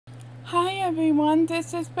Hi everyone,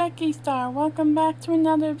 this is Becky Star. Welcome back to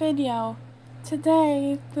another video.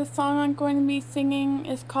 Today, the song I'm going to be singing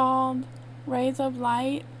is called Rays of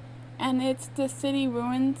Light, and it's the City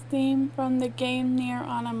Ruins theme from the game Nier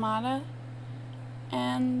Automata.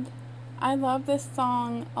 And I love this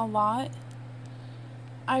song a lot.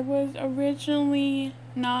 I was originally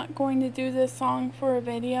not going to do this song for a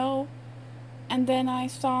video, and then I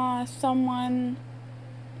saw someone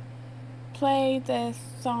play this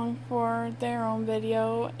song for their own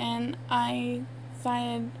video, and I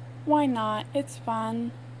decided, why not? It's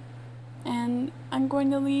fun. And I'm going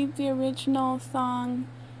to leave the original song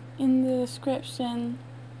in the description,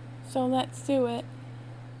 so let's do it.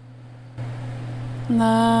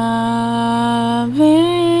 Love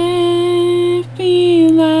it be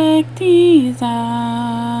like these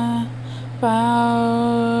are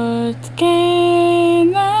about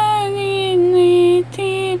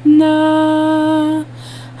na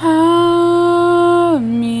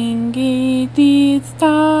hamingi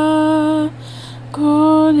dista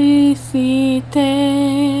korisite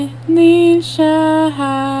ni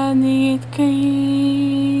shahanit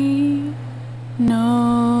kai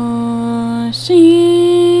no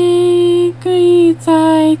shi kui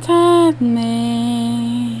zai tat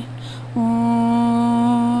me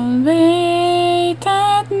ve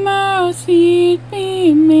tat mau si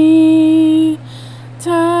bi me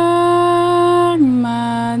Tagmani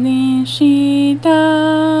shida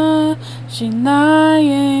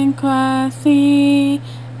shinayen kwasi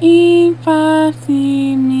impasi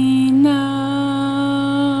mina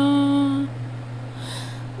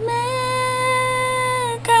mekai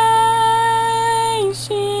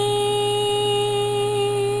shi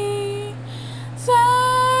saich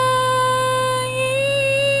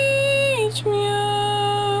myu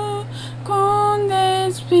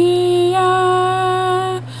kondespia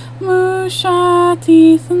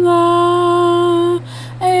Shatisla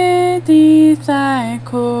edisai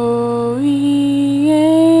koi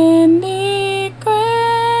endi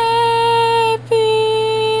kwepi.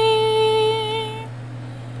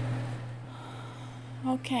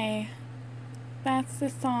 Okay, that's the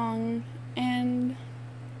song, and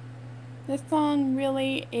this song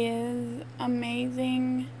really is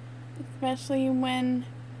amazing, especially when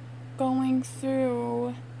going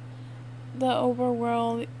through the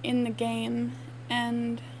overworld in the game.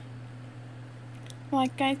 And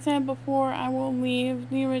like I said before, I will leave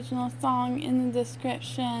the original song in the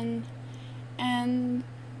description, and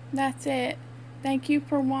that's it. Thank you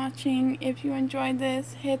for watching. If you enjoyed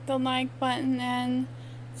this, hit the like button and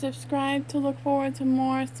subscribe to look forward to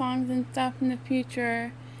more songs and stuff in the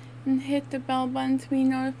future, and hit the bell button to be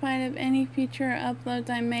notified of any future uploads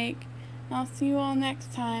I make. I'll see you all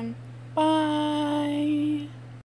next time. Bye!